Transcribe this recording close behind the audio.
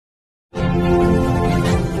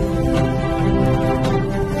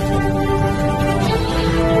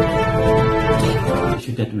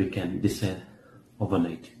issue that we can decide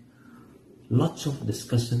overnight. Lots of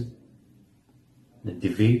discussion, the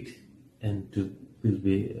debate, and will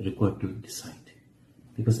be required to decide.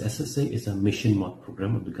 Because SSA is a mission mode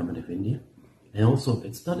program of the Government of India, and also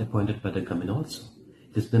it's not appointed by the government also.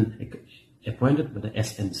 It has been appointed by the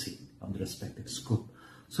SMC of the respective school.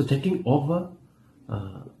 So taking over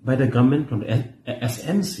by the government from the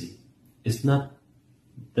SMC is not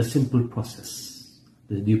the simple process.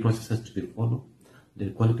 The due process has to be followed,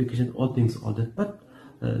 the qualification, all things, all that. But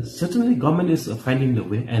certainly government is finding the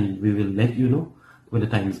way, and we will let you know when the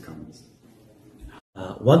time comes.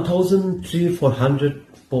 1,400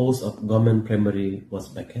 posts of government primary was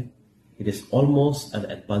vacant. It is almost at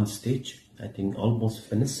advanced stage. I think almost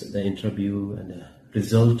finished. The interview and the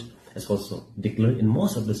result is also declared in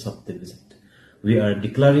most of the subdivisions. We are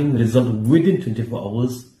declaring result within 24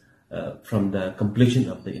 hours from the completion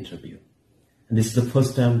of the interview. And this is the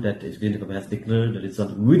first time that education department has declared the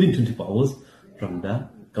result within 24 hours from the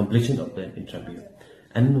completion of the interview.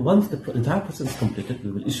 And once the entire process is completed,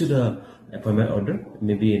 we will issue the appointment order,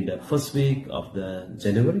 maybe in the first week of the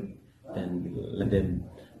January, and let them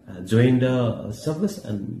join the service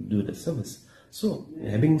and do the service. So,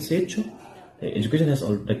 having said so,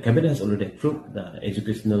 the cabinet has already approved the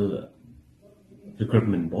educational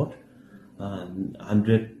recruitment board.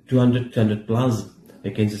 200 plus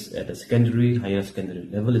vacancies at the secondary, higher secondary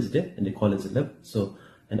level is there, and the college level. So,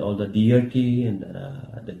 and all the DRT and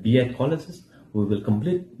the BEd colleges, we will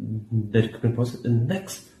complete the recruitment process in the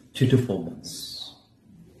next 2 to 4 months.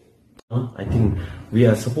 I think we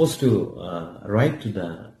are supposed to write to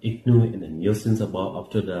the IGNOU in the news about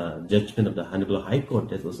after the judgment of the Honorable High Court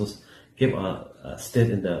that also gave a state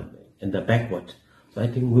in the backward. So I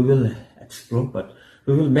think we will explore, but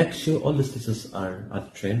we will make sure all the teachers are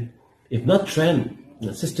trained. If not trained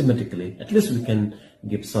systematically, at least we can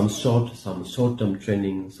give some short-term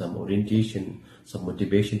training, some orientation, some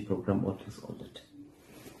motivation program, all that.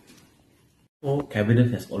 So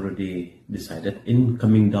cabinet has already decided in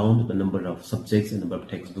coming down the number of subjects and number of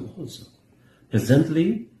textbooks also.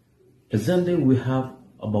 Presently we have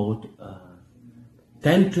about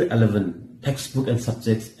 10 to 11 textbook and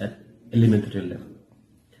subjects at elementary level.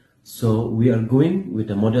 So we are going with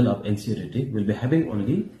the model of NCERT. We'll be having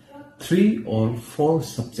only 3 or 4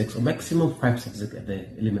 subjects, or maximum 5 subjects at the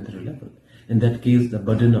elementary level. In that case, the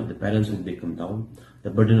burden of the parents will become down.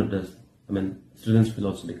 The burden of the students will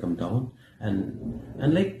also become down. And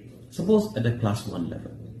like, suppose at the class 1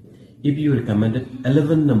 level, if you recommended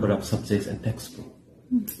 11 number of subjects and textbook,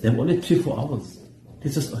 they have only 3-4 hours.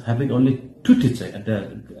 Teachers are having only 2 teachers at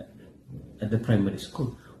the primary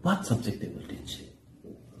school. What subject they will teach?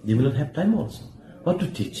 They will not have time also. What to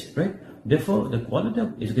teach, right? Therefore, the quality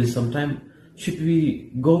of education sometimes, should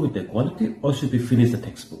we go with the quality or should we finish the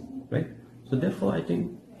textbook, right? So therefore, I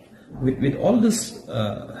think with all this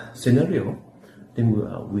scenario, I think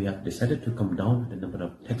we have decided to come down the number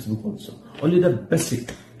of textbooks also. Only the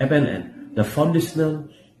basic, FNN, the foundational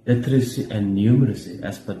literacy and numeracy,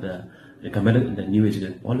 as per the recommended in the new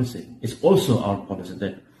education policy, is also our policy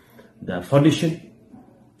that the foundation,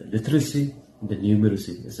 the literacy, the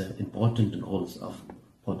numeracy is an important goals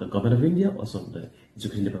for the Government of India, also the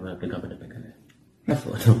Education Department of the Government of Meghalaya.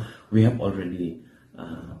 Therefore, we have already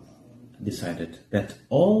decided that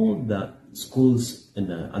all the schools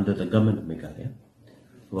under the Government of Meghalaya,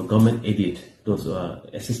 or government aided, those who are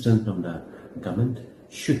assistants from the government,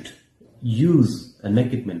 should use and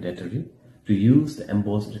make it mandatory to use the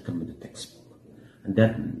embossed recommended textbook, and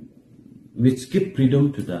that which give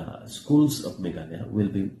freedom to the schools of Meghalaya will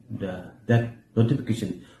be that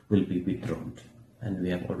notification will be withdrawn, and we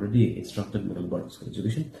have already instructed Meghalaya Board of School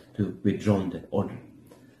Education to withdraw that order,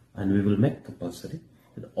 and we will make compulsory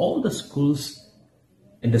that all the schools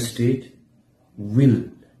in the state will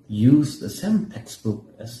use the same textbook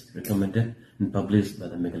as recommended and published by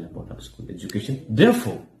the Meghalaya Board of School Education.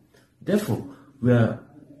 Therefore,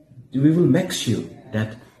 we will make sure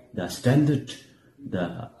that the standard,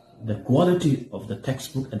 the quality of the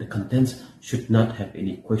textbook and the contents should not have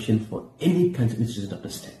any question for any kind of institution of the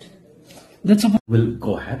state. We'll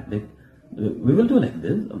go ahead. We will do like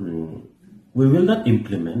this. We will not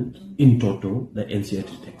implement in total the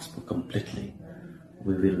NCERT textbook completely.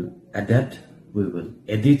 We will adapt. We will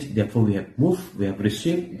edit. Therefore, we have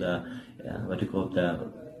received the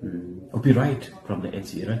copyright from the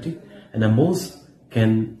NCERT, and most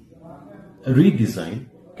can redesign.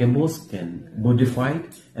 Most can modify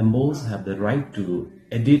it, and most have the right to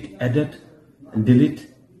edit, delete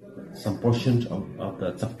some portions of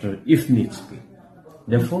the chapter if needs be.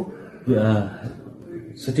 Therefore, we are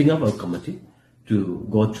setting up a committee to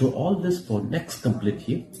go through all this for next complete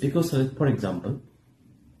year. Because, for example,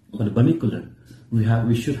 for the vernacular,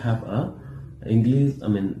 we should have a English,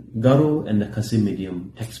 Garo and the Khasi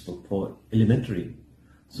medium textbook for elementary.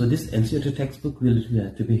 So this NCERT textbook will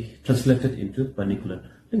have to be translated into vernacular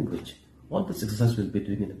language. All this exercise we'll be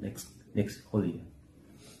doing in the next whole year.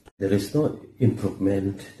 There is no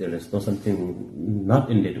improvement. There is no something not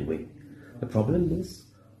in that way. The problem is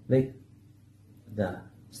like the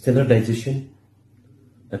standardization,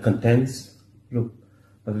 the contents. Look,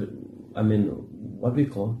 what we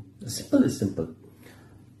call simple is simple.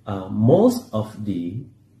 Most of the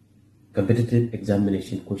competitive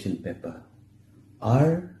examination question paper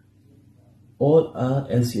are all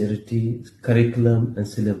NCERT curriculum and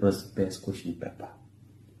syllabus based question paper.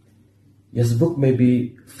 Yes, book may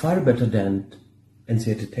be far better than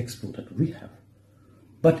NCERT textbook that we have,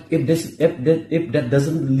 but if that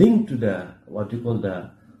doesn't link to the what you call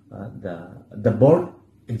the board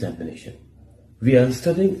examination, we are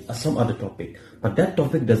studying some other topic, but that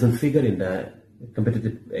topic doesn't figure in the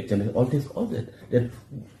competitive examination. All that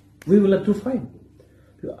we will have to find.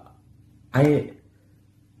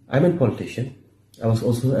 I'm a politician. I was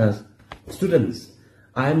also as students.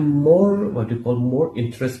 I'm more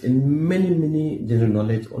interested in many general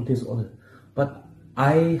knowledge, all that. But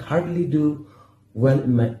I hardly do well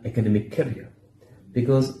in my academic career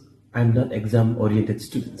because I'm not exam-oriented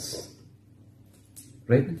students.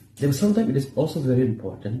 Right? Then sometimes it is also very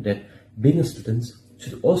important that being a student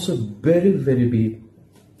should also very be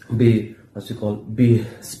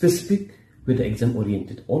specific with the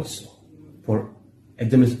exam-oriented also for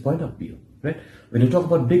examination point of view. Right? When you talk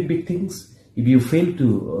about big things, if you fail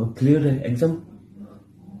to clear the exam,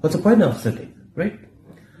 what's the point of studying, right?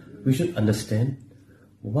 We should understand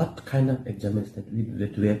what kind of examination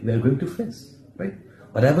that we are going to face, right?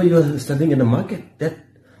 Whatever you are studying in the market, that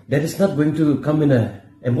is not going to come in a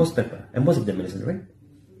embossed paper, embossed examination, right?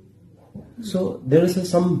 So there is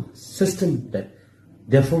some system that,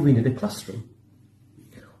 therefore we need a classroom.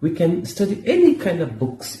 We can study any kind of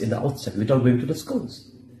books in the outside without going to the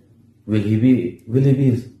schools. Will he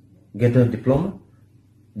get a diploma,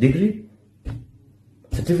 degree,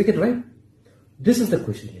 certificate, right? This is the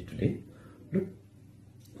question here today. Look,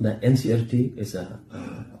 the NCERT is a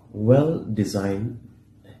well-designed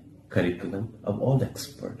curriculum of all the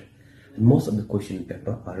experts. And most of the question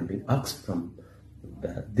paper are being asked from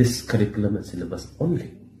this curriculum and syllabus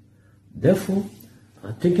only. Therefore,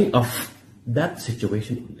 thinking of that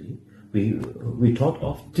situation only, we thought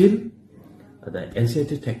of till the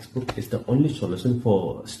NCERT textbook is the only solution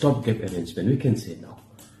for stopgap arrangement. We can say now,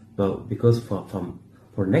 but because for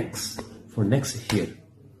next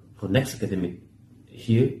academic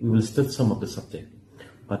year, we will study some of the subject.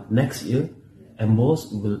 But next year,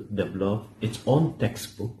 MBOS will develop its own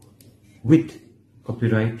textbook with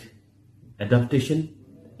copyright adoption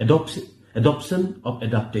of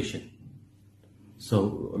adaptation.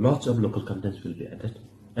 So lots of local contents will be added,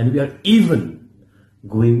 and we are even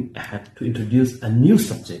going ahead to introduce a new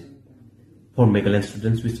subject for Meghalaya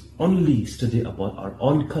students, which only study about our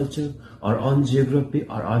own culture, our own geography,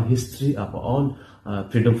 our own history, our own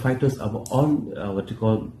freedom fighters, our own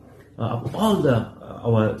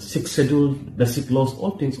our sixth schedule, basic laws,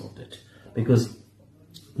 all things of that. Because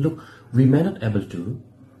look, we may not able to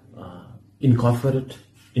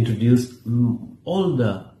introduce all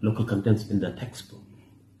the local contents in the textbook,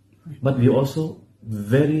 but we also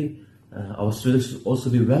our students should also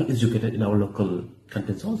be well educated in our local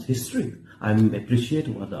contents, also history. I appreciate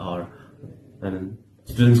what our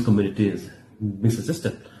students community is being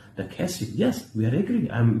suggested. The case, yes, we are agree.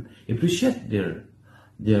 I appreciate their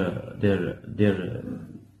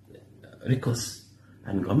requests,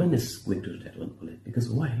 and government is going to do that one because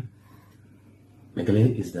why?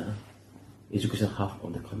 Meghalaya is the education hub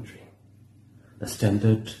of the country. The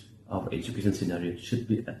standard of education scenario should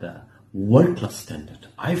be at the world-class standard.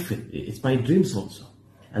 I feel it's my dreams also,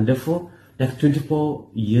 and therefore next 24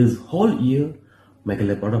 years, whole year,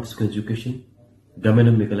 Meghalaya Board of School Education, Government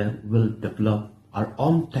of Meghalaya will develop our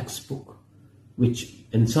own textbook, which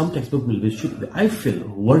in some textbook should be, I feel,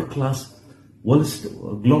 world-class,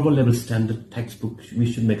 global level standard textbook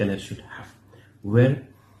Meghalaya should have, where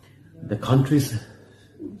the countries,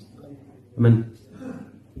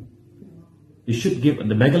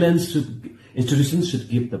 institutions should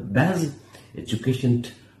give the best education,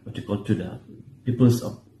 to the peoples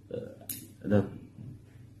of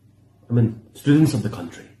students of the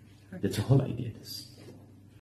country. That's the whole idea.